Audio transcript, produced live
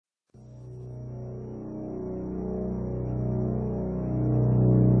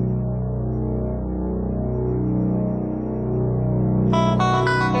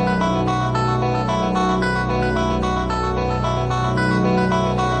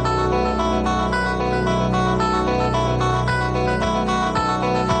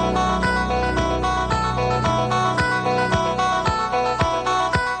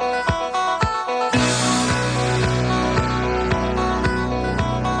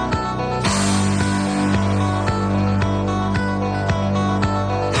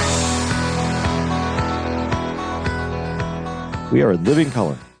We are in living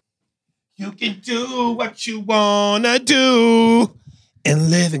color. You can do what you wanna do in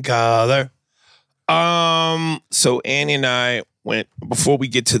living color. So Annie and I went, before we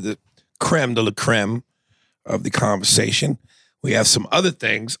get to the creme de la creme of the conversation, we have some other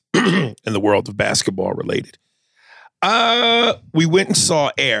things in the world of basketball related. We went and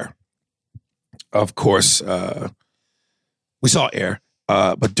saw Air. Of course, we saw Air.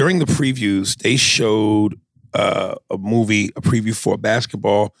 But during the previews, they showed a preview for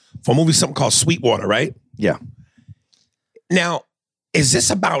a movie, something called Sweetwater, right? Yeah. Now, is this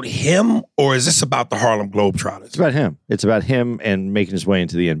about him or is this about the Harlem Globetrotters? It's about him. It's about him and making his way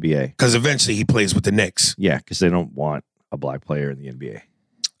into the NBA. Because eventually he plays with the Knicks. Yeah, because they don't want a black player in the NBA.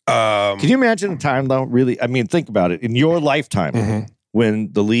 Can you imagine a time, though, really? I mean, think about it. In your lifetime,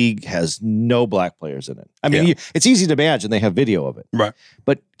 when the league has no black players in it. I mean, it's easy to imagine. They have video of it. Right.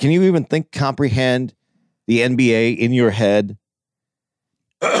 But can you even comprehend the NBA in your head,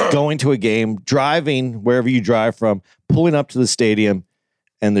 going to a game, driving wherever you drive from, pulling up to the stadium,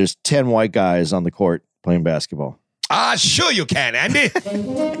 and there's 10 white guys on the court playing basketball? Sure you can, Andy.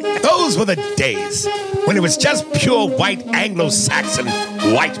 Those were the days when it was just pure white Anglo-Saxon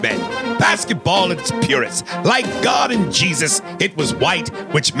white men. Basketball at its purest. Like God and Jesus, it was white,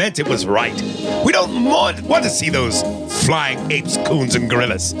 which meant it was right. We don't want to see those flying apes, coons, and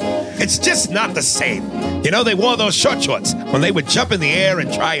gorillas. It's just not the same. You know, they wore those short shorts. When they would jump in the air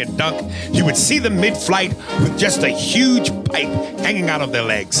and try and dunk, you would see them mid-flight with just a huge pipe hanging out of their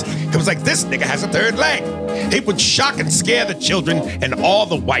legs. It was like, this nigga has a third leg. It would shock and scare the children and all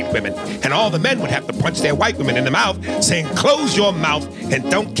the white women. And all the men would have to punch their white women in the mouth, saying, close your mouth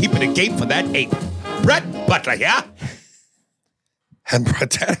and don't keep it agape for that ape. Brett Butler, yeah? And brought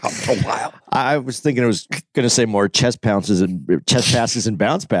that out for a while. I was thinking it was going to say more chest passes and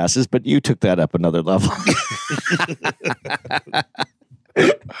bounce passes, but you took that up another level.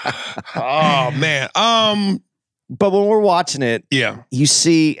 Oh, man. But when we're watching it, you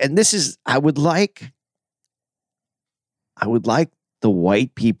see, and this is, I would like the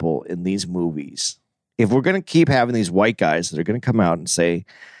white people in these movies. If we're going to keep having these white guys that are going to come out and say,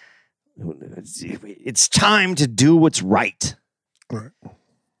 it's time to do what's right. Right.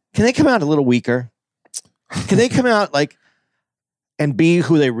 Can they come out a little weaker? Can they come out and be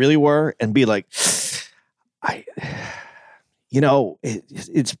who they really were and be like,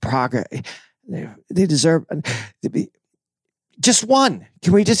 it's progress. They deserve just one.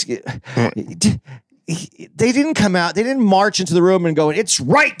 Can we just? They didn't come out. They didn't march into the room and go, "It's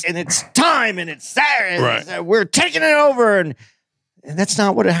right and it's time and it's there. And right. We're taking it over." And that's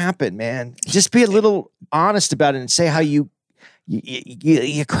not what happened, man. Just be a little honest about it and say how you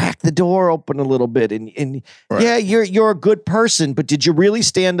crack the door open a little bit. And right. Yeah, you're a good person, but did you really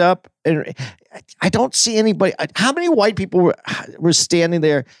stand up? And I don't see anybody. How many white people were standing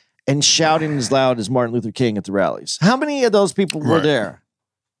there and shouting as loud as Martin Luther King at the rallies? How many of those people were there?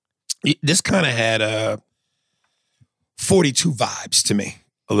 This kind of had 42 vibes to me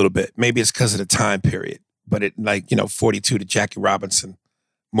a little bit. Maybe it's because of the time period, but 42, the Jackie Robinson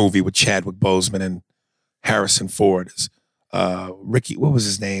movie with Chadwick Boseman and Harrison Ford is Ricky. What was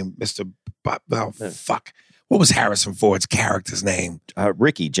his name? Fuck. What was Harrison Ford's character's name?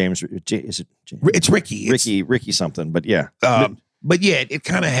 Ricky James. Is it? It's Ricky. Ricky something. But yeah. But yeah, it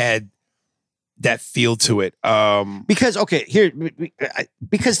kind of had that feel to it. Because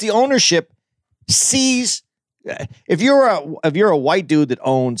the ownership sees, if you're a white dude that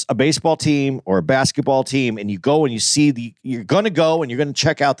owns a baseball team or a basketball team, and you go and you see you're going to go and you're going to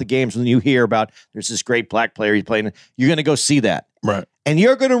check out the games when you hear about there's this great black player he's playing, you're going to go see that. Right. And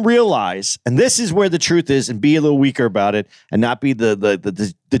you're going to realize, and this is where the truth is, and be a little weaker about it and not be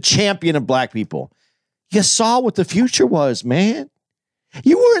the champion of black people. You saw what the future was, man.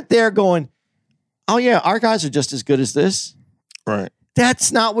 You weren't there going, oh yeah, our guys are just as good as this. Right.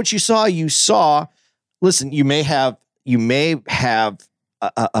 That's not what you saw. You saw, listen, you may have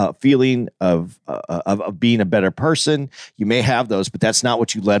a feeling of being a better person. You may have those, but that's not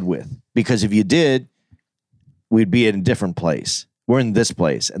what you led with. Because if you did, we'd be in a different place. We're in this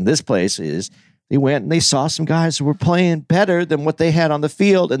place. And this place is, they went and they saw some guys who were playing better than what they had on the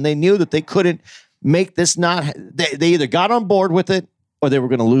field. And they knew that they couldn't make this they either got on board with it or they were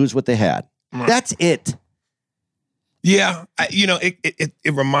going to lose what they had. Right. That's it. Yeah. It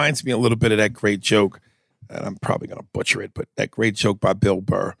reminds me a little bit of that great joke, and I'm probably going to butcher it, but that great joke by Bill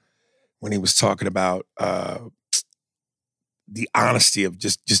Burr when he was talking about the honesty of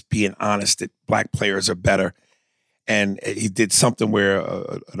just being honest, that black players are better. And he did something where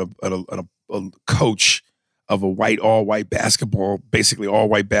a coach of a all-white basketball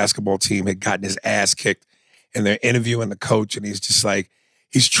team had gotten his ass kicked. and they're interviewing the coach, and he's just like,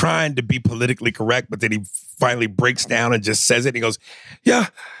 he's trying to be politically correct, but then he finally breaks down and just says it. And he goes, yeah,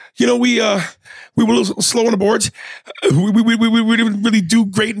 we were a little slow on the boards. We didn't really do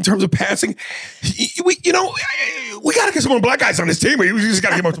great in terms of passing. We got to get some more black guys on this team. We just got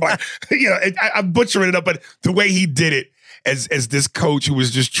to get more black. I'm butchering it up, but the way he did it as this coach who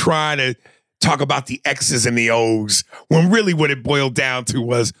was just trying to talk about the X's and the O's, when really what it boiled down to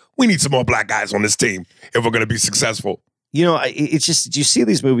was, we need some more black guys on this team if we're going to be successful. It's just, you see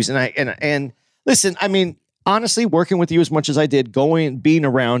these movies and listen, I mean, honestly, working with you as much as I did, being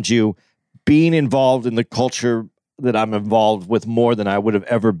around you, being involved in the culture that I'm involved with more than I would have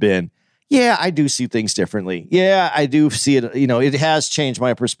ever been. Yeah, I do see things differently. Yeah, I do see it. It has changed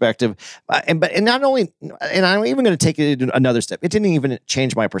my perspective. And not only, and I'm even going to take it another step. It didn't even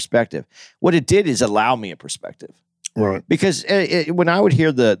change my perspective. What it did is allow me a perspective. Right. Because when I would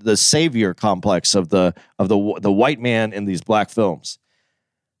hear the savior complex of the white man in these black films,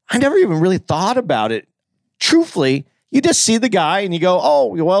 I never even really thought about it. Truthfully, you just see the guy and you go, "Oh,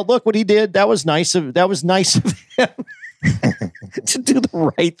 well, look what he did. That was nice of him." To do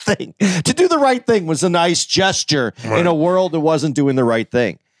the right thing. To do the right thing was a nice gesture in a world that wasn't doing the right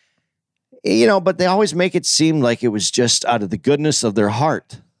thing. But they always make it seem like it was just out of the goodness of their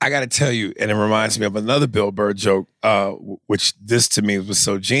heart. I got to tell you, and it reminds me of another Bill Burr joke, which this to me was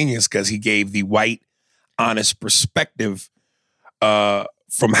so genius because he gave the white, honest perspective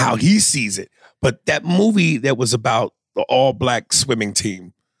from how he sees it. But that movie that was about the all-black swimming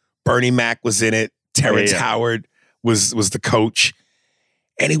team, Bernie Mac was in it, Terrence Howard was the coach.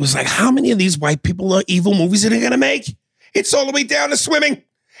 And he was like, how many of these white people are evil movies are they going to make? It's all the way down to swimming.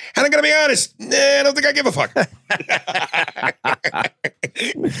 And I'm going to be honest, I don't think I give a fuck.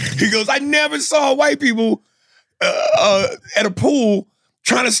 He goes, I never saw white people at a pool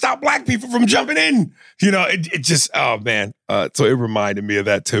trying to stop black people from jumping in. It just, oh man. So it reminded me of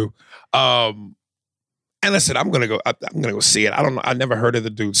that too. And listen, I'm going to go see it. I don't know. I never heard of the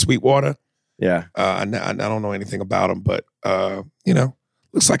dude Sweetwater. Yeah. I don't know anything about him, but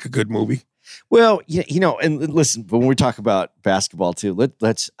looks like a good movie. Well, and listen, when we talk about basketball too,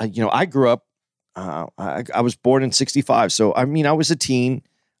 let's I grew up, I was born in 65. So, I mean, I was a teen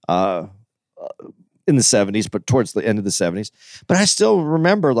in the 70s, but towards the end of the 70s. But I still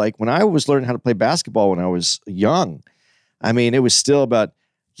remember, like, when I was learning how to play basketball when I was young, I mean, it was still about,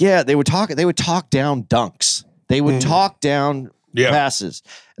 they would talk down dunks. They would talk down passes.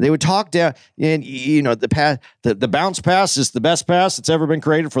 They would talk down, and the bounce pass is the best pass that's ever been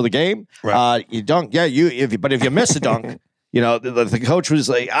created for the game. Right. You dunk, but if you miss a dunk, the coach was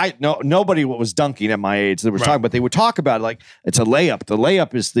like, nobody was dunking at my age. They were talking, but they would talk about it like it's a layup. The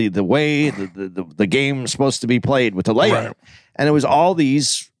layup is the way the game is supposed to be played with the layup, right. And it was all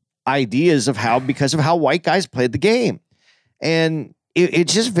these ideas of because of how white guys played the game, and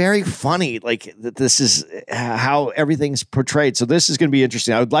it's just very funny, like that. This is how everything's portrayed. So this is going to be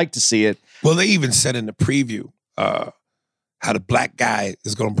interesting. I would like to see it. Well, they even said in the preview how the black guy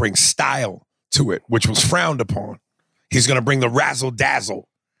is going to bring style to it, which was frowned upon. He's going to bring the razzle dazzle,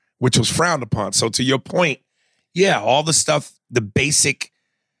 which was frowned upon. So to your point, all the stuff, the basic,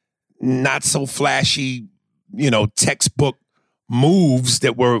 not so flashy, textbook moves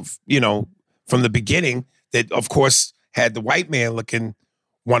that were, from the beginning that, of course, had the white man looking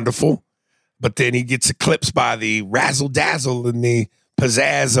wonderful, but then he gets eclipsed by the razzle dazzle and the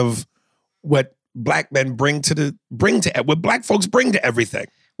pizzazz of what black men bring to what black folks bring to everything.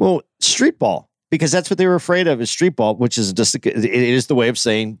 Well, street ball, because that's what they were afraid of, is street ball, which is just it is the way of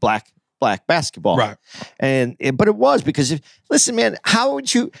saying black basketball, right? But it was because listen, man, how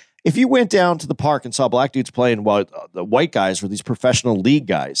would you? If you went down to the park and saw black dudes playing while the white guys were these professional league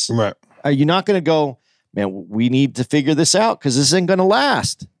guys, right? Are you not going to go, man, we need to figure this out because this isn't going to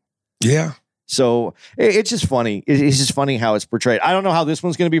last? Yeah. So it's just funny. It's just funny how it's portrayed. I don't know how this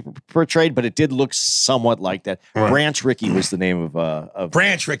one's going to be portrayed, but it did look somewhat like that. Right. Branch Rickey was the name of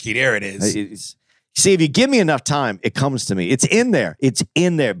Branch Rickey. There it is. See, if you give me enough time, it comes to me. It's in there.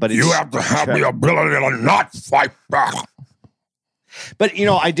 But you have to have the ability to not fight back. But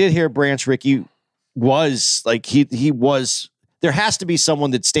I did hear Branch Rickey was like he was. There has to be someone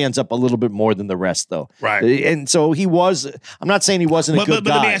that stands up a little bit more than the rest, though. Right. And so he was. I'm not saying he wasn't a good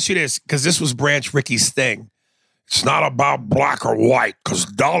guy. But let me ask you this, because this was Branch Rickey's thing. It's not about black or white, because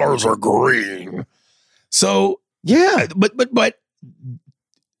dollars are green. So yeah. But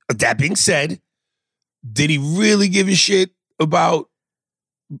that being said, did he really give a shit about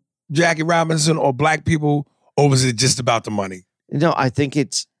Jackie Robinson or black people, or was it just about the money? No, I think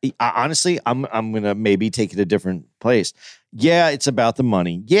it's honestly, I'm gonna maybe take it a different place. Yeah, it's about the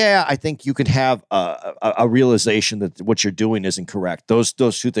money. Yeah, I think you can have a realization that what you're doing isn't correct. Those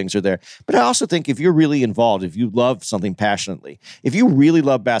two things are there. But I also think if you're really involved, if you love something passionately, if you really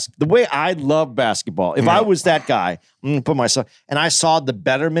love basketball, the way I love basketball, if I was that guy, I'm going to put myself, and I saw the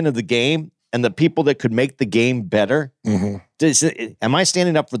betterment of the game and the people that could make the game better, am I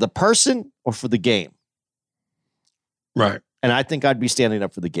standing up for the person or for the game? Right. And I think I'd be standing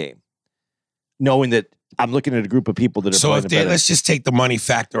up for the game, knowing that I'm looking at a group of people that are playing better. Let's just take the money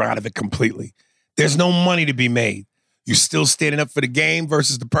factor out of it completely. There's no money to be made. You still standing up for the game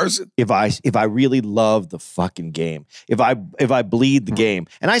versus the person? If I really love the fucking game, if I bleed the game,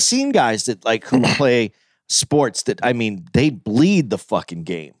 and I've seen guys that like who play sports that, I mean, they bleed the fucking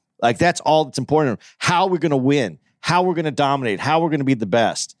game. Like that's all that's important. How we're going to win, how we're going to dominate, how we're going to be the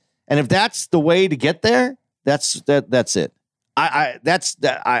best. And if that's the way to get there, that's it.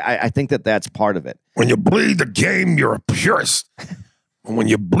 I think that's part of it. When you bleed the game, you're a purist. And when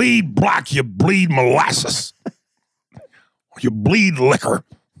you bleed black, you bleed molasses. You bleed liquor.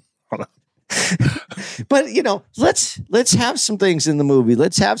 But let's have some things in the movie.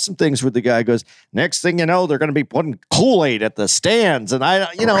 Let's have some things where the guy goes, next thing you know, they're going to be putting Kool-Aid at the stands, and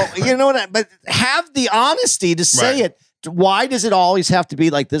but have the honesty to say it. Why does it always have to be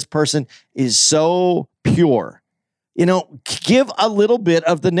like this person is so pure? Give a little bit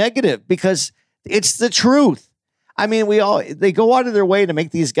of the negative because it's the truth. I mean, they go out of their way to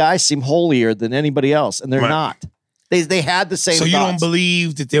make these guys seem holier than anybody else, and they're not. They had the same. So you thoughts. don't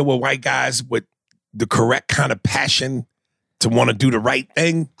believe that there were white guys with the correct kind of passion to want to do the right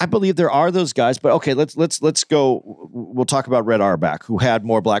thing? I believe there are those guys, but okay, let's go. We'll talk about Red Auerbach, who had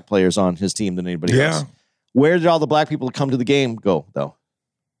more black players on his team than anybody else. Where did all the black people that come to the game go, though?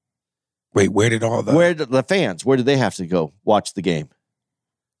 Wait, where did the fans? Where did they have to go watch the game?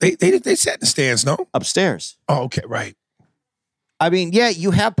 They sat in the stands, no? Upstairs. Oh, okay, right. I mean, yeah,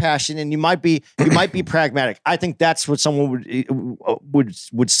 you have passion, and you might be pragmatic. I think that's what someone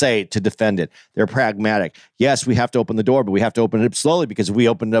would say to defend it. They're pragmatic. Yes, we have to open the door, but we have to open it up slowly because if we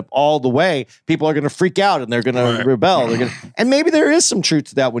open it up all the way, people are going to freak out and they're going to rebel. And maybe there is some truth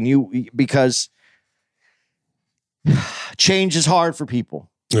to that because change is hard for people.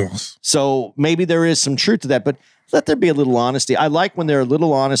 Yes. So maybe there is some truth to that, but let there be a little honesty. I like when they're a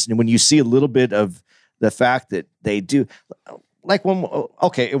little honest and when you see a little bit of the fact that they do. Like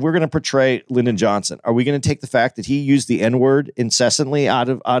if we're going to portray Lyndon Johnson, are we going to take the fact that he used the N-word incessantly out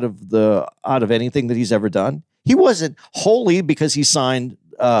of anything that he's ever done? He wasn't holy because he signed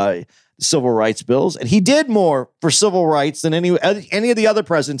civil rights bills, and he did more for civil rights than any of the other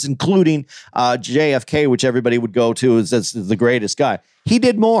presidents, including JFK, which everybody would go to as the greatest guy. He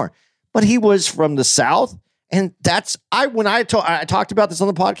did more, but he was from the South. And I talked about this on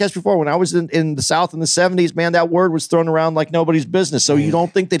the podcast before. When I was in the South in the 70s, man, that word was thrown around like nobody's business. So you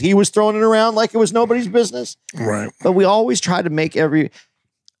don't think that he was throwing it around like it was nobody's business? Right. But we always try to make let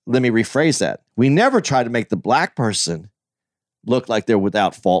me rephrase that. We never try to make the black person look like they're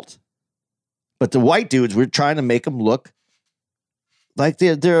without fault. But the white dudes, we're trying to make them look like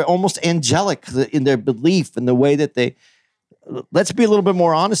they're almost angelic in their belief and the way that they. Let's be a little bit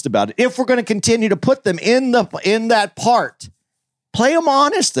more honest about it. If we're going to continue to put them in that part, play them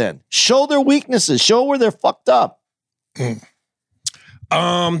honest then. Show their weaknesses. Show where they're fucked up. In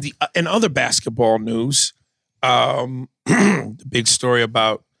other basketball news, the big story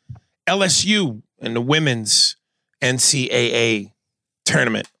about LSU and the women's NCAA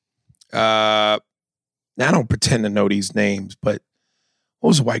tournament. Now, I don't pretend to know these names, but what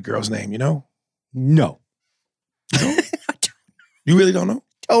was the white girl's name, you know? No. You really don't know?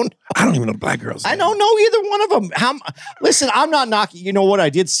 Don't. I don't even know the black girls. I don't know either one of them. Listen, I'm not knocking. You know what? I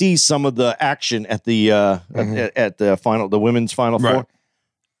did see some of the action at the at the final, the women's Final Four.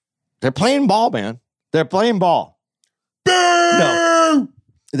 They're playing ball, man. They're playing ball. No,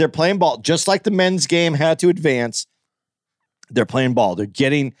 they're playing ball. Just like the men's game had to advance, they're playing ball. They're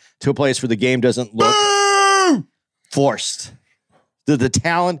getting to a place where the game doesn't look forced. The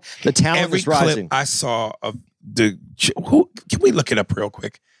talent Every is rising. Clip I saw of who can we look it up real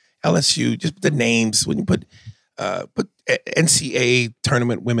quick? LSU, just the names when you put NCAA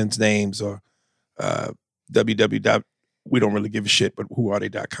tournament women's names or www. We don't really give a shit, but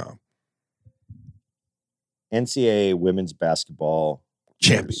whoarethe.com. NCAA women's basketball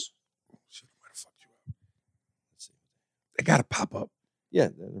champions. Where the fuck you at? Let's see. They got to pop up. Yeah,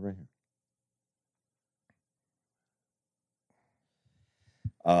 they're right here.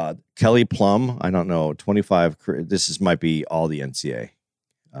 Kelly Plum, I don't know, 25. This might be all the NCAA.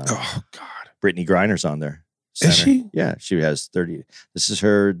 Oh God, Brittany Griner's on there. center. Is she? Yeah, she has 30. This is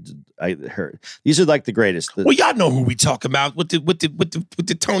her. These are like the greatest. Well, y'all know who we talking about with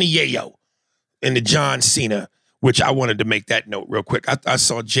the Tony Yayo and the John Cena, which I wanted to make that note real quick. I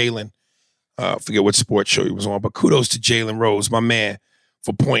saw Jalen, forget what sports show he was on, but kudos to Jalen Rose, my man,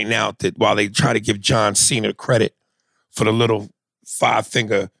 for pointing out that while they try to give John Cena credit for the little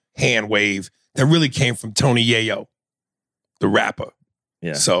 5-finger hand wave, that really came from Tony Yayo, the rapper.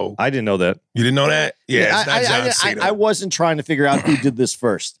 Yeah. So I didn't know that. you didn't know that? Yeah, it's not John Cena. I wasn't trying to figure out who did this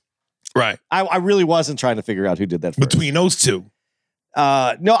first. Right. I really wasn't trying to figure out who did that first. Between those two.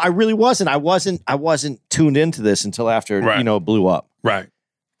 No, I really wasn't. I wasn't tuned into this until after it blew up. Right.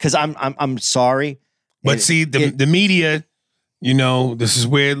 Because I'm sorry. But see, the media, this is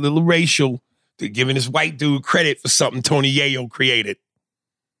where a little racial, they're giving this white dude credit for something Tony Yayo created.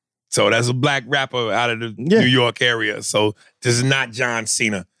 So that's a black rapper out of the New York area. So this is not John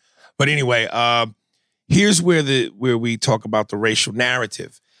Cena. But anyway, here's where we talk about the racial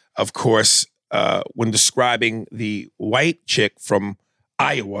narrative. Of course, when describing the white chick from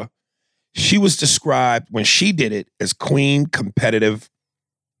Iowa, she was described when she did it as Queen Competitive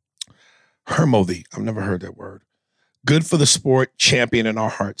Hermothy. I've never heard that word. Good for the sport, champion in our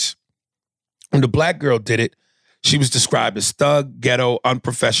hearts. When the black girl did it, she was described as thug, ghetto,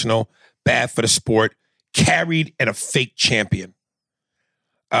 unprofessional, bad for the sport, carried, and a fake champion.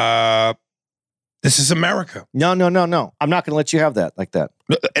 This is America. No. I'm not going to let you have that like that.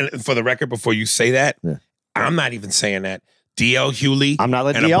 And for the record, before you say that, I'm not even saying that. D.L. Hewley. I'm not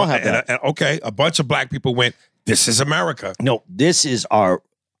letting D.L. have that. Okay, a bunch of black people went, this is America. No, this is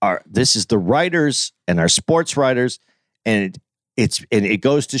this is the writers and our sports writers, and it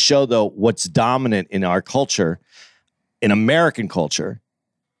goes to show though what's dominant in our culture, in American culture,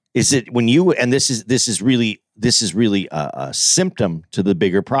 is that when you this is really a symptom to the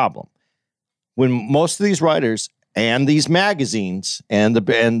bigger problem. When most of these writers and these magazines and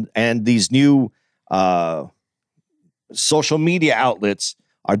these new social media outlets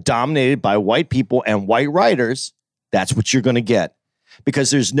are dominated by white people and white writers, that's what you're going to get.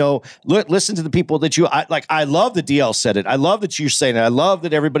 Because there's listen to the people that I love that DL said it. I love that you're saying it. I love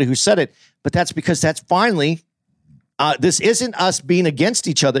that everybody who said it, but that's because that's finally, this isn't us being against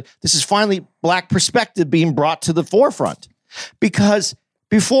each other. This is finally black perspective being brought to the forefront. Because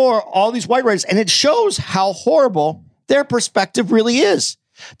before all these white writers, and it shows how horrible their perspective really is,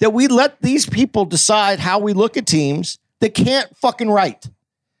 that we let these people decide how we look at teams that can't fucking write.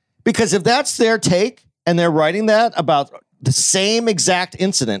 Because if that's their take and they're writing that about the same exact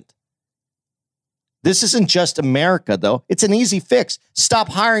incident, this isn't just America, though. It's an easy fix. Stop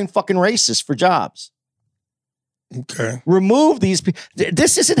hiring fucking racists for jobs. Okay. Remove these people.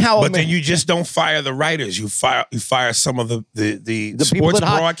 This isn't how. But then you just don't fire the writers. You fire some of the sports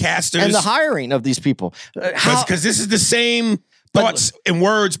broadcasters and the hiring of these people. Because this is the same thoughts and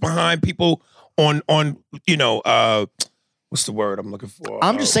words behind people on what's the word I'm looking for?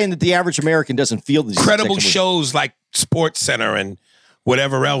 I'm just saying that the average American doesn't feel these credible shows like Sports Center and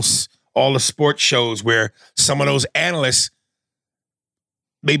whatever else, all the sports shows where some of those analysts,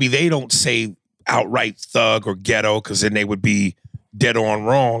 maybe they don't say outright thug or ghetto because then they would be dead on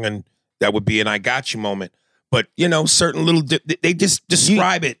wrong and that would be an I got you moment. But, certain little, they just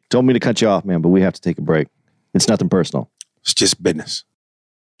describe it. Told me to cut you off, man, but we have to take a break. It's nothing personal. It's just business.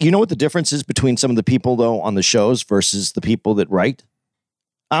 You know what the difference is between some of the people, though, on the shows versus the people that write?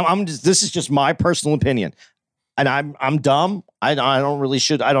 This is just my personal opinion. And I'm dumb. I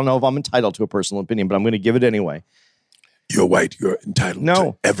don't know if I'm entitled to a personal opinion, but I'm going to give it anyway. You're white. You're entitled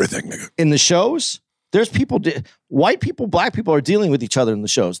to everything, nigga. In the shows, there's people, white people, black people are dealing with each other in the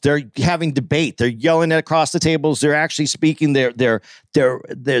shows. They're having debate. They're yelling across the tables. They're actually speaking. There's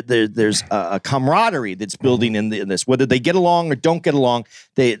a camaraderie that's building in this. Whether they get along or don't get along,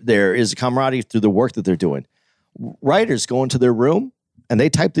 there is a camaraderie through the work that they're doing. Writers go into their room and they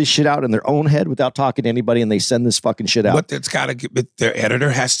type this shit out in their own head without talking to anybody, and they send this fucking shit out. But that's got to get, their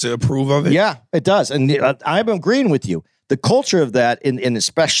editor has to approve of it. Yeah, it does. And I'm agreeing with you. The culture of that, in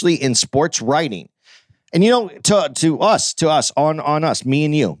especially in sports writing, and to us, on us, me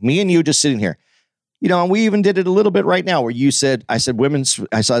and you just sitting here, and we even did it a little bit right now where I said women's,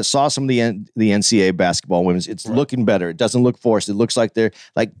 I saw some of the NCAA basketball women's. It's looking better. It doesn't look forced. It looks like they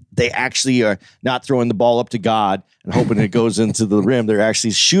actually are not throwing the ball up to God and hoping it goes into the rim. They're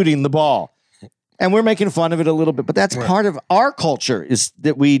actually shooting the ball. And we're making fun of it a little bit, but that's part of our culture, is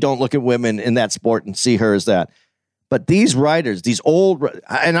that we don't look at women in that sport and see her as that. But these writers, these old,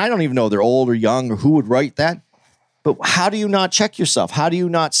 and I don't even know if they're old or young or who would write that. But how do you not check yourself? How do you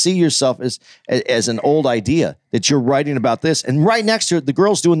not see yourself as an old idea that you're writing about this? And right next to it, the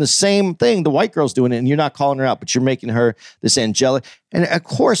girl's doing the same thing. The white girl's doing it, and you're not calling her out, but you're making her this angelic. And of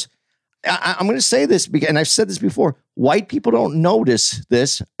course, I'm going to say this, and I've said this before, white people don't notice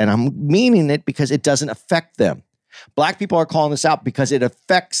this, and I'm meaning it because it doesn't affect them. Black people are calling this out because it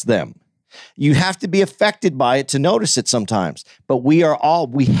affects them. You have to be affected by it to notice it sometimes. But we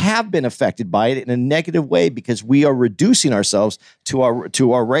have been affected by it in a negative way because we are reducing ourselves to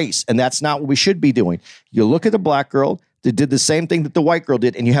our race. And that's not what we should be doing. You look at the black girl that did the same thing that the white girl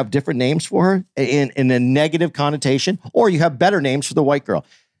did, and you have different names for her in a negative connotation, or you have better names for the white girl.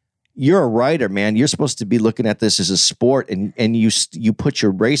 You're a writer, man. You're supposed to be looking at this as a sport, and you put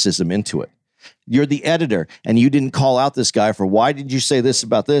your racism into it. You're the editor, and you didn't call out this guy for why did you say this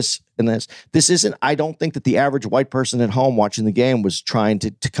about this and this. This isn't, I don't think that the average white person at home watching the game was trying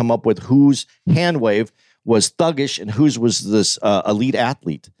to come up with whose hand wave was thuggish and whose was this elite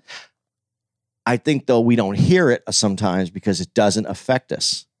athlete. I think, though, we don't hear it sometimes because it doesn't affect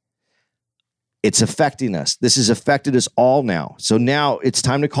us. It's affecting us. This has affected us all now. So now it's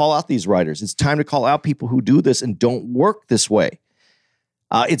time to call out these writers. It's time to call out people who do this and don't work this way.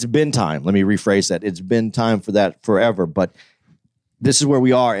 It's been time. Let me rephrase that. It's been time for that forever, but this is where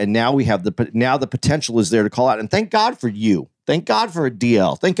we are, and now we have the potential is there to call out. And thank God for you. Thank God for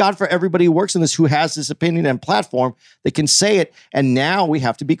DL. Thank God for everybody who works in this, who has this opinion and platform that can say it. And now we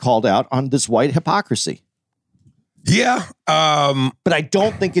have to be called out on this white hypocrisy. Yeah, but I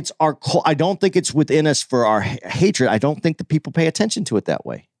don't think it's I don't think it's within us for our hatred. I don't think the people pay attention to it that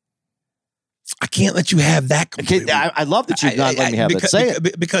way. I can't let you have that completely. Okay, I love that you've not let me have that. Say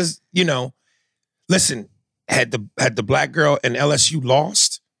it. Because, listen, had the black girl and LSU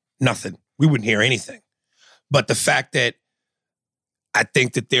lost, nothing. We wouldn't hear anything. But the fact that I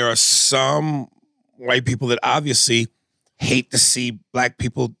think that there are some white people that obviously hate to see black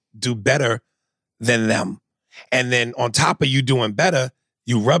people do better than them. And then on top of you doing better,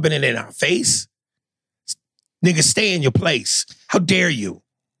 you rubbing it in our face. Nigga, stay in your place. How dare you?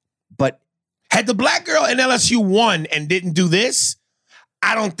 But had the black girl and LSU won and didn't do this,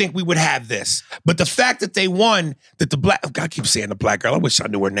 I don't think we would have this. But the fact that they won, that the black, I keep saying the black girl, I wish I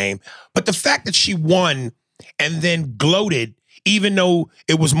knew her name. But the fact that she won and then gloated, even though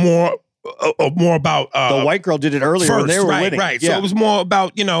it was more about the white girl did it earlier first, when they were winning. Right. Yeah. So it was more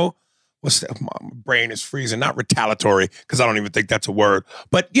about, what's that? My brain is freezing. Not retaliatory, because I don't even think that's a word.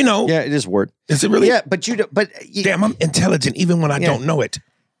 But yeah, it is a word. Is it really? Yeah, damn, I'm intelligent even when I don't know it.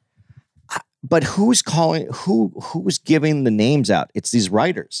 But who's giving the names out? It's these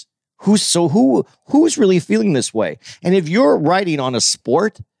writers. Who's really feeling this way? And if you're writing on a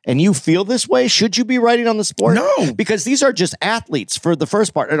sport and you feel this way, should you be writing on the sport? No, because these are just athletes for the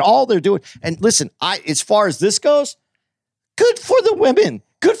first part, and all they're doing. And listen, as far as this goes, good for the women.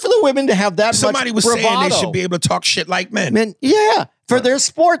 Good for the women to have that Somebody much was bravado. saying they should be able to talk shit like men. Men, yeah. For their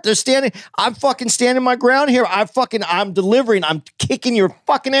sport, they're standing. I'm fucking standing my ground here. I'm delivering. I'm kicking your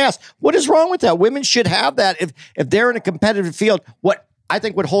fucking ass. What is wrong with that? Women should have that if they're in a competitive field. What I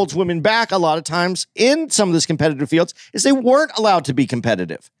think what holds women back a lot of times in some of these competitive fields is they weren't allowed to be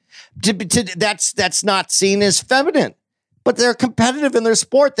competitive. That's not seen as feminine, but they're competitive in their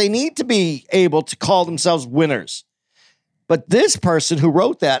sport. They need to be able to call themselves winners. But this person who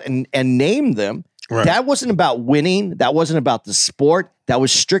wrote that and named them, right, that wasn't about winning. That wasn't about the sport. That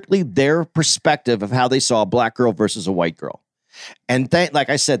was strictly their perspective of how they saw a black girl versus a white girl. And like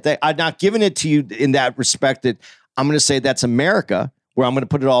I said, I'm not giving it to you in that respect that I'm going to say that's America, where I'm going to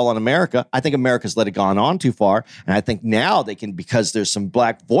put it all on America. I think America's let it gone on too far. And I think now they can, because there's some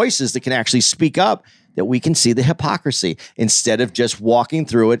black voices that can actually speak up, that we can see the hypocrisy instead of just walking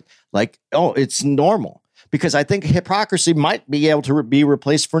through it like, oh, it's normal. Because I think hypocrisy might be able to be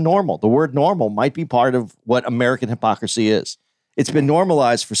replaced for normal. The word normal might be part of what American hypocrisy is. It's been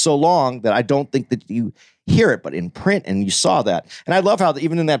normalized for so long that I don't think that you hear it, but in print, and you saw that. And I love how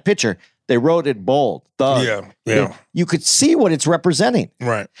even in that picture, they wrote it bold. Thug. Yeah. You could see what it's representing.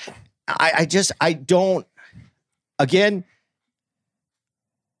 Right. I don't, again,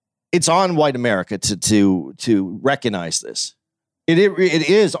 it's on white America to recognize this. It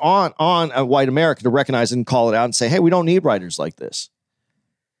is on a white America to recognize and call it out and say, hey, we don't need writers like this.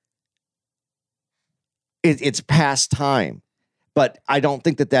 It's past time. But I don't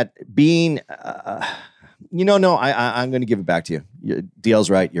think that being, I'm going to give it back to you. DL's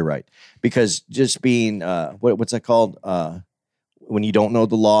right. You're right. Because just being, what's that called? When you don't know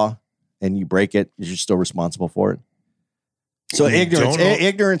the law and you break it, you're still responsible for it. So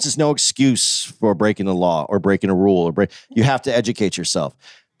ignorance is no excuse for breaking the law or breaking a rule. You have to educate yourself.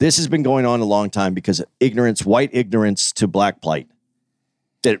 This has been going on a long time because of ignorance, white ignorance to black plight.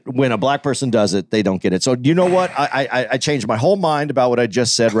 That when a black person does it, they don't get it. So you know what? I changed my whole mind about what I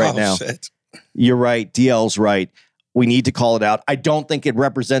just said right now. Shit. You're right. DL's right. We need to call it out. I don't think it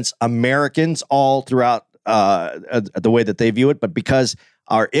represents Americans all throughout the way that they view it, but because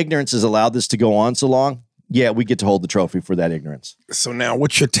our ignorance has allowed this to go on so long, yeah, we get to hold the trophy for that ignorance. So now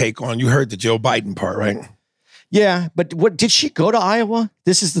what's your take on, you heard the Joe Biden part, right? Yeah, but what did she go to Iowa?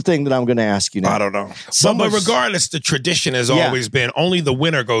 This is the thing that I'm going to ask you now. I don't know. But regardless, the tradition has always been only the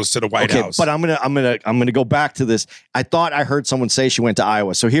winner goes to the White House. But I'm gonna go back to this. I thought I heard someone say she went to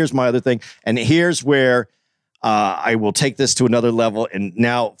Iowa. So here's my other thing, and here's where I will take this to another level. And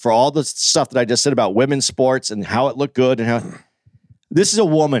now, for all the stuff that I just said about women's sports and how it looked good, and how this is a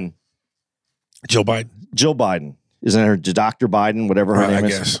woman, Joe Biden. Jill Biden, isn't her Dr. Biden, whatever her name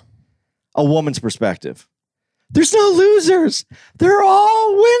is? Guess. A woman's perspective. There's no losers. They're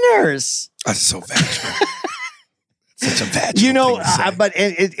all winners. That's so vaginal. Such a vaginal You know, thing to say. but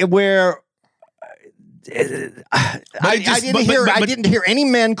I didn't hear any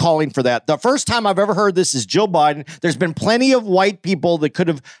men calling for that. The first time I've ever heard this is Joe Biden. There's been plenty of white people that could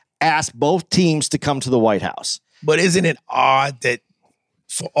have asked both teams to come to the White House. But isn't it odd that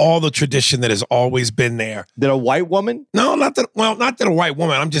for all the tradition that has always been there, That a white woman? no, not that a white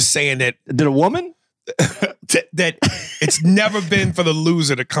woman. I'm just saying that That a woman? that it's never been for the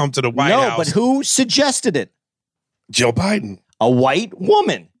loser to come to the White House. No, but who suggested it? Joe Biden. A white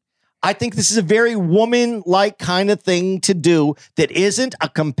woman. I think this is a very woman-like kind of thing to do that isn't a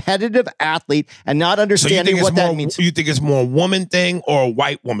competitive athlete and not understanding what that means. You think it's more a woman thing or a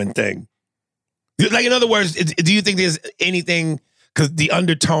white woman thing? Like, in other words, do you think there's anything, because the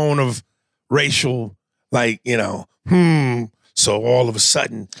undertone of racial, like, so all of a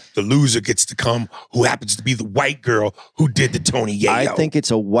sudden the loser gets to come, who happens to be the white girl who did the Tony Yayo. I think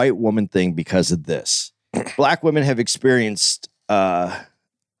it's a white woman thing because of this. Black women have experienced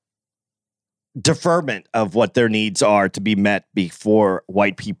deferment of what their needs are to be met before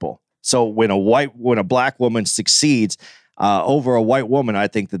white people. So when a black woman succeeds over a white woman, I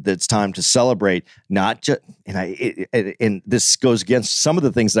think that it's time to celebrate. Not just, and this goes against some of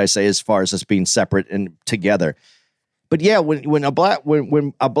the things that I say as far as us being separate and together. But yeah, when a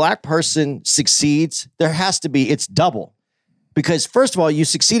black person succeeds, there has to be, it's double. Because first of all, you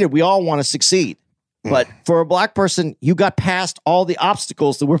succeeded. We all want to succeed. But for a black person, you got past all the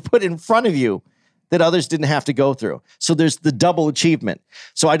obstacles that were put in front of you that others didn't have to go through. So there's the double achievement.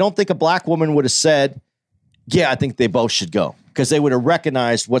 So I don't think a black woman would have said, yeah, I think they both should go. Because they would have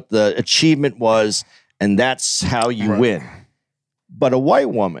recognized what the achievement was, and that's how you win. But a white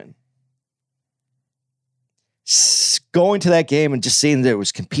woman, going to that game and just seeing that it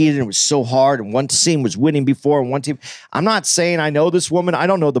was competed and it was so hard, and one team was winning before and one team. I'm not saying I know this woman. I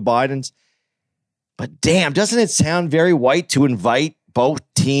don't know the Bidens. But damn, doesn't it sound very white to invite both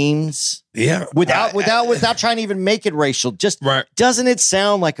teams? Yeah. Without trying to even make it racial. Just doesn't it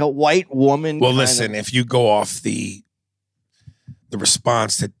sound like a white woman? Well, listen, if you go off the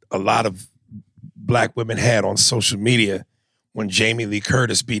response that a lot of black women had on social media when Jamie Lee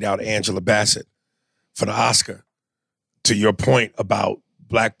Curtis beat out Angela Bassett for the Oscar, to your point about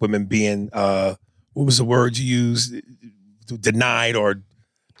black women being, what was the word you used? Denied or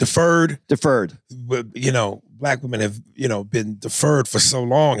deferred. Deferred. Black women have, been deferred for so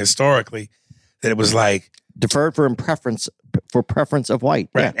long historically that it was like deferred for preference of white.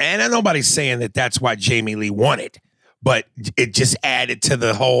 Right. Yeah. And nobody's saying that that's why Jamie Lee won it, but it just added to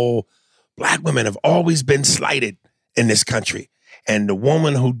the whole black women have always been slighted in this country. And the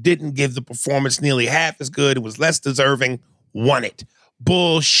woman who didn't give the performance nearly half as good, who was less deserving, won it.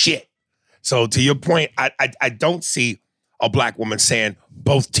 Bullshit. So to your point, I don't see a black woman saying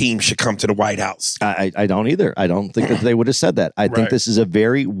both teams should come to the White House. I don't either. I don't think that they would have said that. I think this is a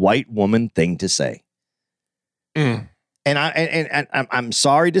very white woman thing to say. And I'm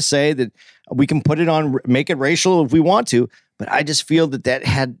sorry to say that we can put it on, make it racial if we want to, but I just feel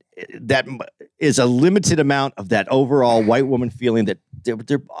that is a limited amount of that overall white woman feeling that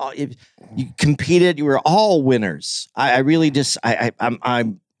they're if you competed, you were all winners. I really just I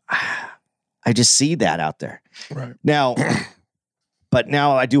just see that out there. Right. Now, but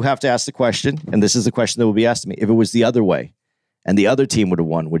now I do have to ask the question, and this is the question that will be asked to me. If it was the other way and the other team would have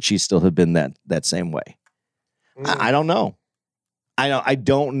won, would she still have been that same way? I don't know. I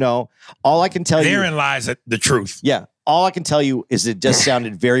don't know. All I can tell you. Therein lies the truth. Yeah. All I can tell you is it just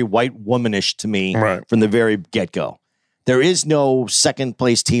sounded very white womanish to me from the very get-go. There is no second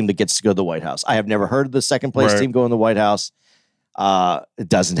place team that gets to go to the White House. I have never heard of the second place team going to the White House. It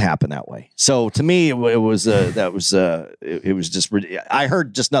doesn't happen that way. So to me, it was just. I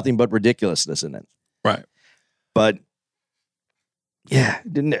heard just nothing but ridiculousness in it. Right. But yeah,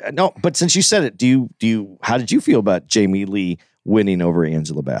 no. But since you said it, do you? How did you feel about Jamie Lee winning over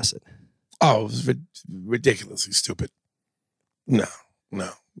Angela Bassett? Oh, it was ridiculously stupid. No.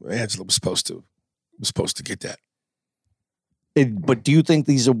 Angela was supposed to get that. But do you think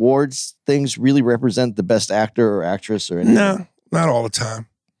these awards things really represent the best actor or actress or anything? No, not all the time.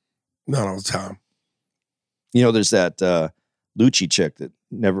 Not all the time. You know, there's that Lucci chick that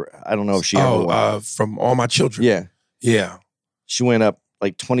never. I don't know if she ever won. From All My Children. Yeah. Yeah. She went up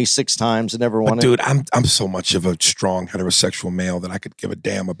like 26 times and never won But it. dude, I'm so much of a strong heterosexual male that I could give a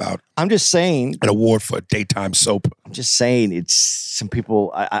damn about I'm just saying. an award for a daytime soap. I'm just saying. It's some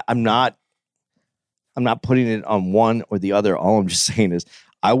people. I'm not putting it on one or the other. All I'm just saying is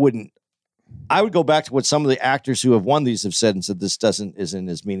I would go back to what some of the actors who have won these have said and said this isn't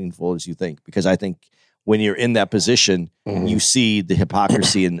as meaningful as you think, because I think when you're in that position, you see the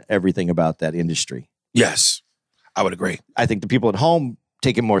hypocrisy and everything about that industry. Yes, I would agree. I think the people at home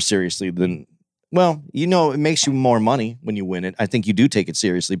take it more seriously than, well, it makes you more money when you win it. I think you do take it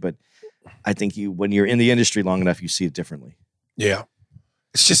seriously, but I think when you're in the industry long enough, you see it differently. Yeah.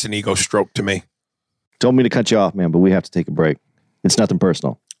 It's just an ego stroke to me. Told me to cut you off, man, but we have to take a break. It's nothing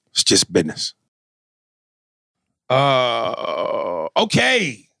personal. It's just business.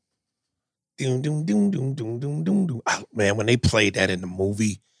 Okay. Doom, doom, doom, doom, doom, doom, doom, doom. Oh, man, when they played that in the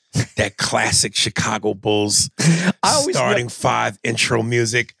movie, that classic Chicago Bulls starting five intro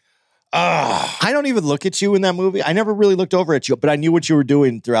music. I don't even look at you in that movie. I never really looked over at you, but I knew what you were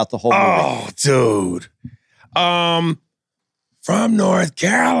doing throughout the whole movie. Oh, dude. From North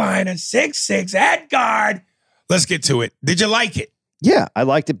Carolina, 6'6", at guard. Let's get to it. Did you like it? Yeah, I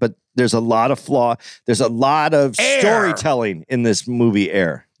liked it, but there's a lot of flaw. There's a lot of storytelling in this movie,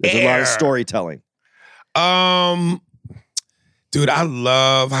 Air. There's a lot of storytelling. Dude, I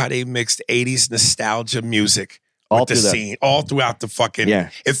love how they mixed 80s nostalgia music with the scene all throughout the fucking. Yeah.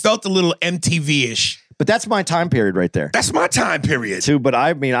 It felt a little MTV-ish. But that's my time period right there. That's my time period. Too, but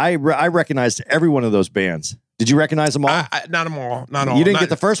I mean, I recognized every one of those bands. Did you recognize them all? Not them all. Not all. You didn't get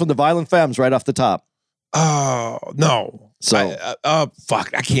the first one, the Violent Femmes, right off the top. Oh, no. So, fuck,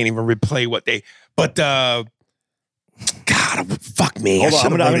 I can't even replay what they, but, God, fuck me.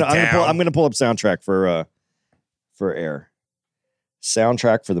 Hold on, I'm gonna pull up soundtrack for Air.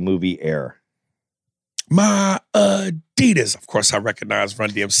 Soundtrack for the movie Air. My Adidas. Of course, I recognize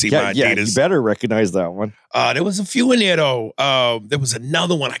Run DMC, My Adidas. Yeah, you better recognize that one. There was a few in there, though. There was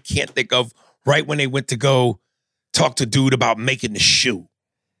another one I can't think of right when they went to go talk to dude about making the shoe.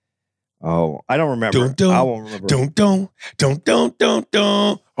 Oh, I don't remember. I won't remember.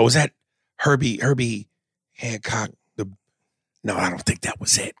 Oh, was that Herbie Hancock? No, I don't think that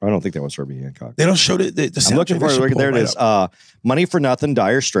was it. I don't think that was Herbie Hancock. They don't show the I'm looking for it. There it is. Money for Nothing,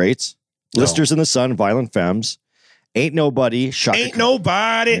 Dire Straits, Blisters in the Sun, Violent Femmes, Ain't Nobody, Shaka Ain't Khan.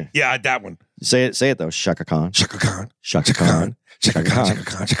 Nobody. Yeah, that one. Say it though. Shaka Khan. Shaka Khan. Shaka Khan. Shaka Khan. Shaka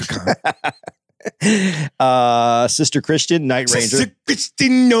Khan. Shaka Khan. Sister Christian, Night Ranger. Sister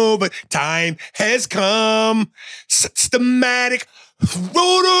Christian, no, but time has come. Systematic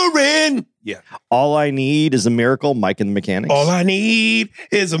rotary. Yeah. All I Need is a Miracle, Mike and the Mechanics. All I Need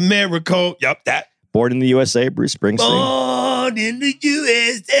is a Miracle. Yep, that. Born in the USA, Bruce Springsteen. Born in the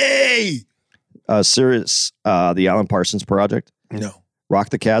USA. Sirius, the Alan Parsons Project. No.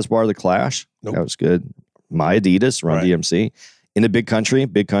 Rock the Casbah, The Clash. Nope. That was good. My Adidas, Run Right. DMC. In the Big Country.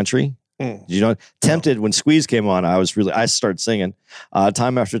 Did you know? Tempted, when Squeeze came on, I started singing.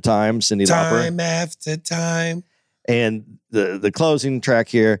 Time After Time, Cyndi Lauper. Time after time. And the closing track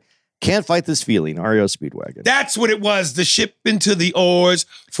here, Can't Fight This Feeling, REO Speedwagon. That's what it was. The ship into the oars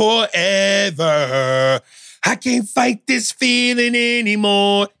forever. I can't fight this feeling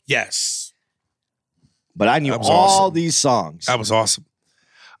anymore. Yes. But I knew That was all awesome. these songs. That was awesome.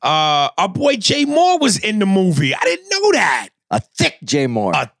 Our boy Jay Moore was in the movie. I didn't know that. A thick Jay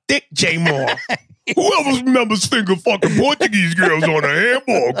Moore. A thick Jay Moore. Whoever remembers finger fucking Portuguese girls on a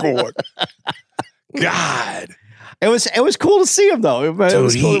handball court? God. It was cool to see him though. It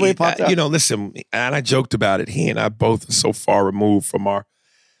was cool the way he popped out. Listen, and I joked about it. He and I both are so far removed from our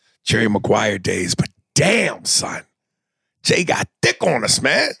Jerry Maguire days, but damn, son, Jay got thick on us,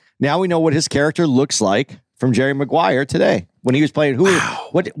 man. Now we know what his character looks like from Jerry Maguire today when he was playing.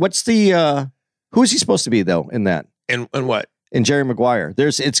 What's the who is he supposed to be though in that? And what? In Jerry Maguire,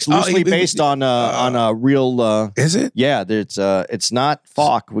 it's loosely based on a real. Is it? Yeah, it's not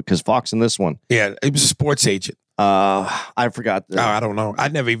Falk because Falk's in this one. Yeah, he was a sports agent. I forgot. I don't know. I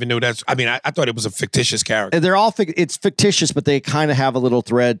never even knew that's. I mean, I thought it was a fictitious character. They're all it's fictitious, but they kind of have a little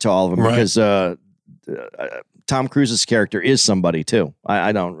thread to all of them Right. because Tom Cruise's character is somebody too.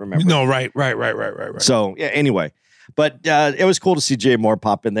 I don't remember. No, right. So yeah. Anyway, but it was cool to see Jay Moore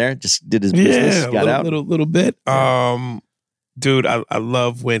pop in there. Just did his business. Yeah, Got out. little bit. Dude, I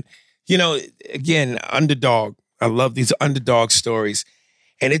love when again, underdog. I love these underdog stories,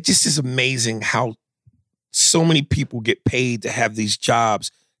 and it just is amazing how so many people get paid to have these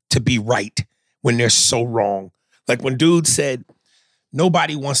jobs to be right when they're so wrong. Like when dude said,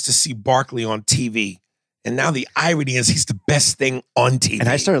 nobody wants to see Barkley on TV. And now the irony is he's the best thing on TV. And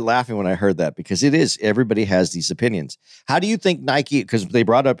I started laughing when I heard that because it is, everybody has these opinions. How do you think Nike, because they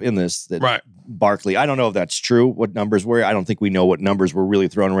brought up in this that Right. Barkley, I don't know if that's true, what numbers were. I don't think we know what numbers were really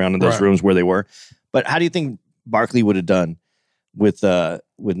thrown around in those Right. rooms where they were. But how do you think Barkley would have done with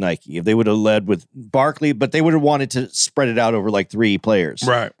Nike if they would have led with Barkley, but they would have wanted to spread it out over like 3 players?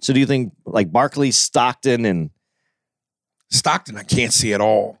 Right. So do you think like Barkley, Stockton, and Stockton, I can't see at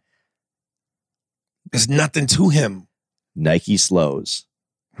all. There's nothing to him. Nike slows?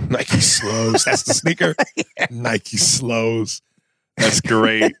 Nike slows. That's the sneaker. Nike slows. That's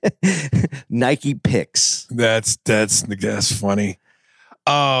great. Nike picks. That's funny.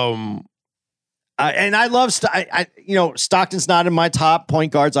 And I love, Stockton's not in my top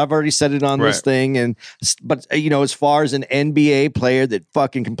point guards. I've already said it on this Right. thing. But as far as an NBA player that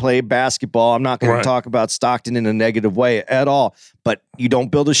fucking can play basketball, I'm not going Right. to talk about Stockton in a negative way at all. But you don't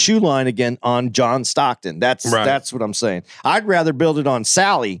build a shoe line again on John Stockton. That's what I'm saying. I'd rather build it on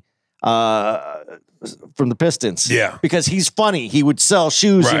Sally from the Pistons. Yeah. Because he's funny. He would sell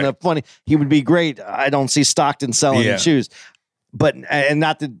shoes Right. in a funny. He would be great. I don't see Stockton selling Yeah. shoes. But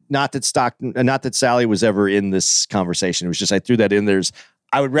not that Stockton, not that Sally was ever in this conversation. It was just I threw that in.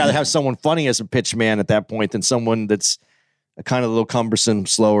 I would rather have someone funny as a pitch man at that point than someone that's a kind of little cumbersome,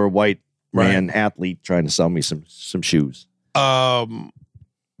 slower white man athlete trying to sell me some shoes. And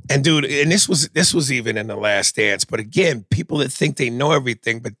dude, and this was even in The Last Dance. But again, people that think they know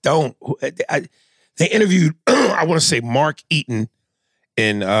everything but don't. They interviewed, I want to say Mark Eaton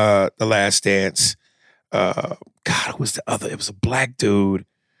in The Last Dance. God, who was the other? It was a black dude.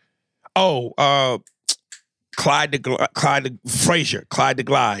 Oh, Clyde Frazier, Clyde the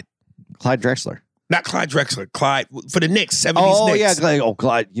Glide. Clyde Drexler. Not Clyde Drexler, Clyde for the Knicks, 70s Oh, Knicks. yeah.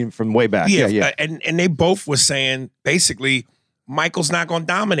 Clyde from way back. Yeah. And they both were saying, basically, Michael's not going to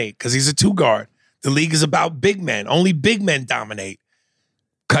dominate because he's a 2-guard. The league is about big men. Only big men dominate.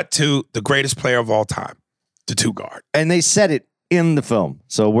 Cut to the greatest player of all time, the 2-guard. And they said it in the film.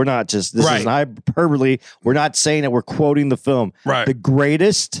 So we're not just, this is not hyperbole. We're not saying that we're quoting the film. Right. The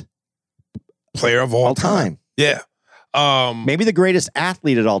greatest Player of all time. Yeah. Maybe the greatest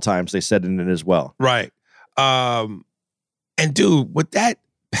athlete at all times, they said in it as well. Right. And dude, with that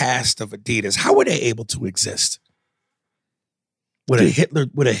past of Adidas, how were they able to exist? With a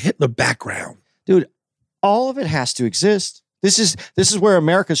Hitler background. Dude, all of it has to exist. This is where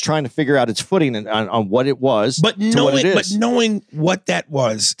America's trying to figure out its footing on what it was, But knowing what that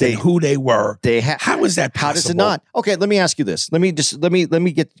was and who they were, how is that possible? How does it not? Okay, let me ask you this. Let me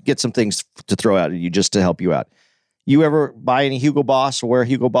get some things to throw out at you just to help you out. You ever buy any Hugo Boss or wear a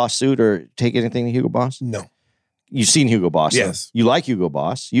Hugo Boss suit or take anything to Hugo Boss? No. You've seen Hugo Boss. Yes. Though. You like Hugo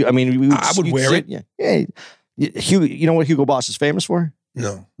Boss. I would wear it. Yeah. Hugo, you know what Hugo Boss is famous for?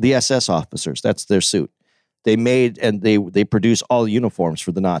 No. The SS officers. That's their suit. They made and they produce all the uniforms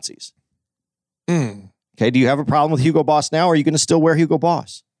for the Nazis. Okay, do you have a problem with Hugo Boss now, or are you going to still wear Hugo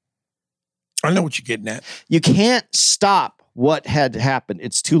Boss? I know what you're getting at. You can't stop what had happened.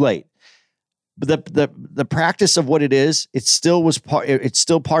 It's too late. But the practice of what it is, it still was part. It's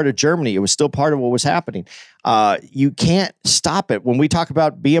still part of Germany. It was still part of what was happening. You can't stop it. When we talk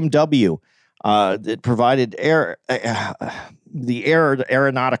about BMW, that provided the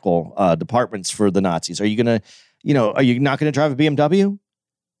aeronautical departments for the Nazis. Are you not gonna drive a BMW?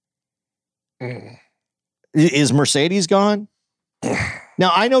 Is Mercedes gone?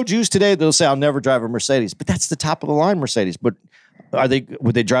 Now I know Jews today, they'll say I'll never drive a Mercedes, but that's the top of the line Mercedes. But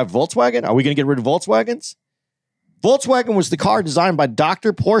would they drive Volkswagen? Are we gonna get rid of Volkswagens? Volkswagen was the car designed by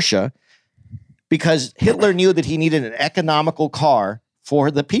Dr. Porsche because Hitler knew that he needed an economical car for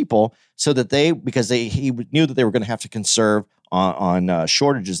the people so that he knew that they were going to have to conserve on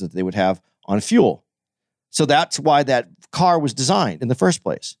shortages that they would have on fuel. So that's why that car was designed in the first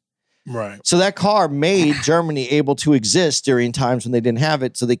place. Right. So that car made Germany able to exist during times when they didn't have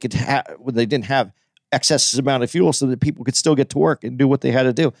it, so they could when they didn't have excess amount of fuel, so that people could still get to work and do what they had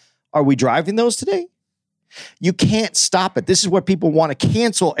to do. Are we driving those today? You can't stop it. This is where people want to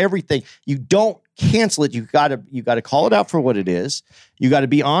cancel everything. You don't cancel it. You gotta call it out for what it is. You got to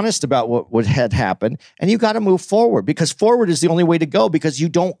be honest about what had happened, and you got to move forward, because forward is the only way to go, because you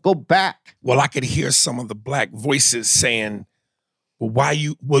don't go back. Well, I could hear some of the black voices saying, well,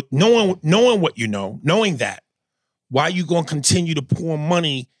 knowing what you know, knowing that, why are you going to continue to pour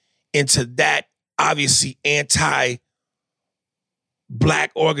money into that obviously anti-black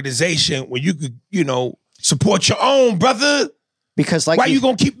organization when you could, support your own, brother? Because why are you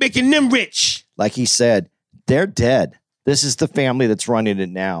going to keep making them rich? Like he said, they're dead. This is the family that's running it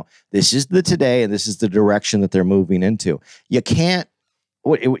now. This is the today, and this is the direction that they're moving into. You can't,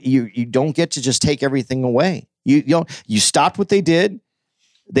 you don't get to just take everything away. You stopped what they did.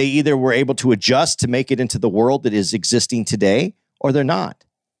 They either were able to adjust to make it into the world that is existing today, or they're not.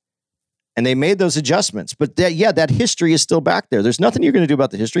 And they made those adjustments. But that history is still back there. There's nothing you're going to do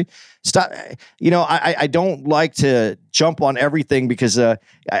about the history. Stop. I don't like to jump on everything because,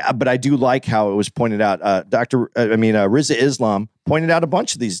 but I do like how it was pointed out. Riza Islam pointed out a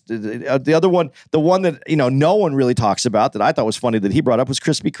bunch of these. The other one, the one that, no one really talks about that I thought was funny that he brought up was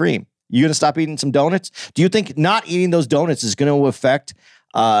Krispy Kreme. You going to stop eating some donuts? Do you think not eating those donuts is going to affect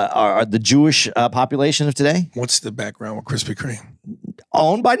the Jewish population of today? What's the background with Krispy Kreme?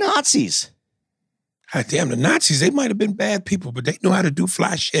 Owned by Nazis. God damn, the Nazis, they might have been bad people, but they know how to do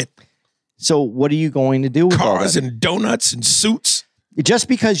fly shit. So what are you going to do with cars and donuts and suits? Just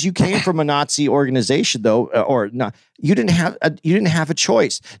because you came from a Nazi organization, though, or not, you didn't have a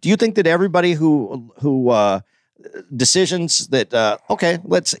choice. Do you think that everybody who decisions that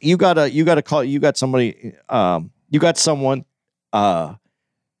you got someone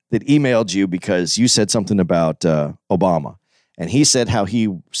that emailed you because you said something about Obama, and he said how he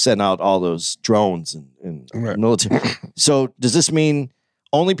sent out all those drones and right. military. So does this mean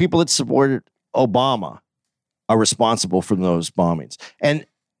only people that supported Obama are responsible for those bombings? And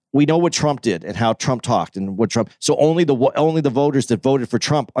we know what Trump did and how Trump talked and what Trump. So only the voters that voted for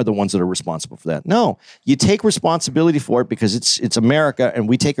Trump are the ones that are responsible for that. No, you take responsibility for it because it's America, and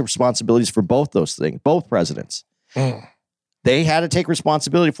we take responsibilities for both those things, both presidents. They had to take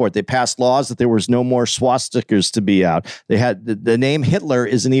responsibility for it. They passed laws that there was no more swastikas to be out. They had the name Hitler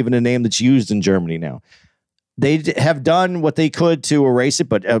isn't even a name that's used in Germany now. They have done what they could to erase it,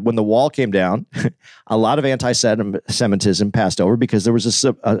 but when the wall came down, a lot of anti-Semitism passed over because there was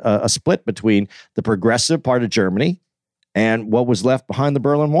a split between the progressive part of Germany and what was left behind the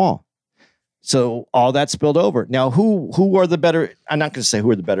Berlin Wall. So all that spilled over. Now, who are the better? I'm not going to say who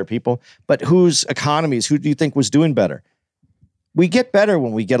are the better people, but whose economies? Who do you think was doing better? We get better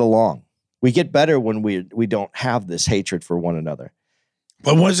when we get along. We get better when we don't have this hatred for one another.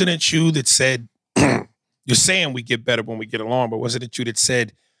 But wasn't it you that said, you're saying we get better when we get along, but wasn't it you that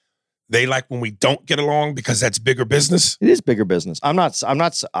said they like when we don't get along because that's bigger business? It is bigger business. I'm not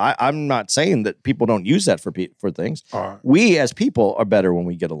saying that people don't use that for things. We as people are better when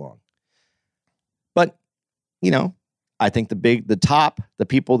we get along. But, I think the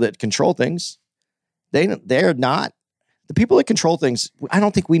people that control things, they're not. The people that control things, I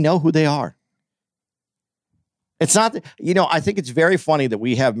don't think we know who they are. It's not, I think it's very funny that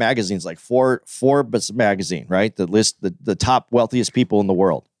we have magazines like Forbes magazine, right? That list the top wealthiest people in the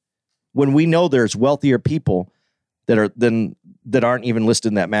world. When we know there's wealthier people that aren't even listed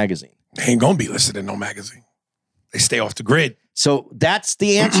in that magazine. They ain't gonna be listed in no magazine. They stay off the grid. So that's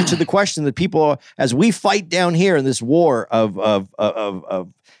the answer to the question that people, as we fight down here in this war of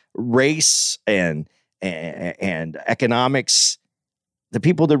race and economics, the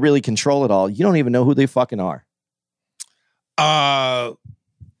people that really control it all, you don't even know who they fucking are.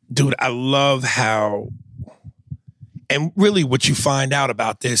 Dude, I love how, and really what you find out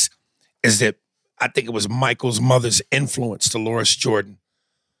about this is that I think it was Michael's mother's influence, Dolores Jordan,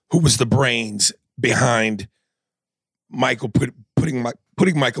 who was the brains behind Michael putting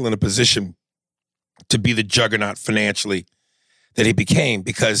Michael in a position to be the juggernaut financially that he became,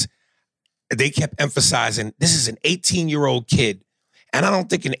 because they kept emphasizing this is an 18-year-old kid. And I don't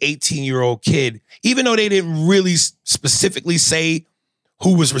think an 18-year-old kid, even though they didn't really specifically say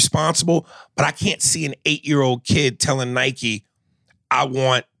who was responsible, but I can't see an 8-year-old kid telling Nike, I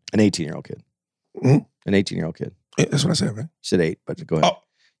want... An 18-year-old kid. Hmm? An 18-year-old kid. Yeah, that's what I said, right? You said 8, but go ahead. Oh,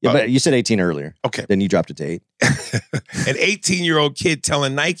 yeah, but you said 18 earlier. Okay. Then you dropped it to 8. An 18-year-old kid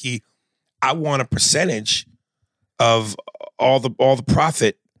telling Nike, I want a percentage of all the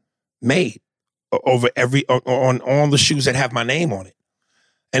profit made over on all the shoes that have my name on it.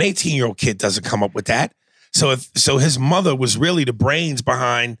 An 18-year-old kid doesn't come up with that. So his mother was really the brains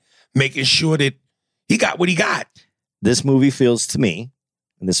behind making sure that he got what he got. This movie feels to me,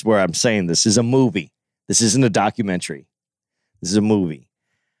 and this is where I'm saying this is a movie. This isn't a documentary. This is a movie.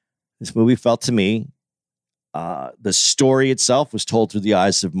 This movie felt to me, the story itself was told through the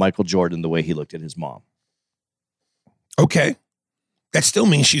eyes of Michael Jordan, the way he looked at his mom. Okay. That still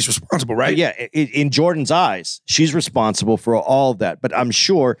means she's responsible, right? Yeah, in Jordan's eyes, she's responsible for all of that. But I'm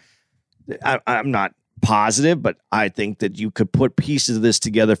sure, I'm not positive, but I think that you could put pieces of this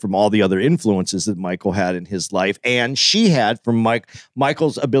together from all the other influences that Michael had in his life, and she had from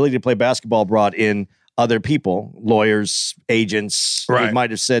Michael's ability to play basketball brought in other people, lawyers, agents. Right. They might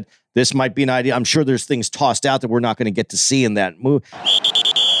have said, this might be an idea. I'm sure there's things tossed out that we're not going to get to see in that movie.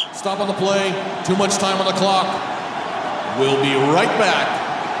 Stop on the play. Too much time on the clock. We'll be right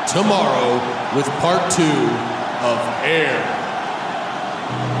back tomorrow with part 2 of Air.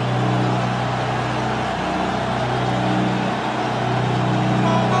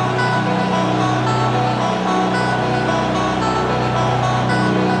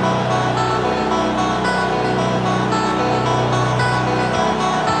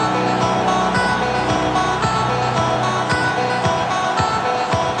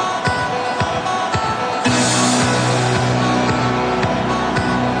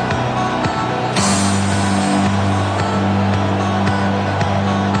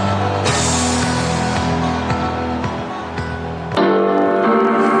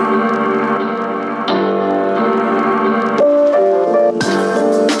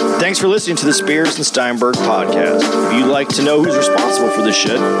 Thanks for listening to the Spears and Steinberg podcast. If you'd like to know who's responsible for this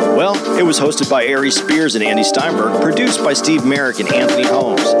shit, well, it was hosted by Ari Spears and Andy Steinberg, produced by Steve Merrick and Anthony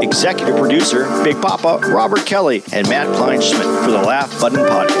Holmes, executive producer, Big Papa, Robert Kelly, and Matt Kleinschmidt for the Laugh Button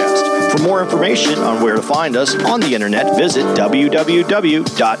podcast. For more information on where to find us on the internet, visit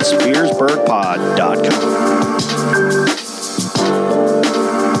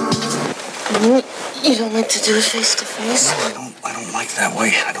www.spearsbergpod.com. You don't like to do it face to face? I don't like that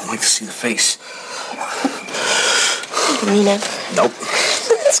way. I don't like to see the face. Me never. Nope.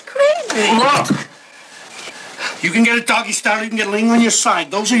 That's crazy. Look! You can get a doggy style, you can get a ling on your side.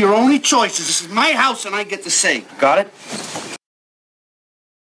 Those are your only choices. This is my house and I get to say. Got it?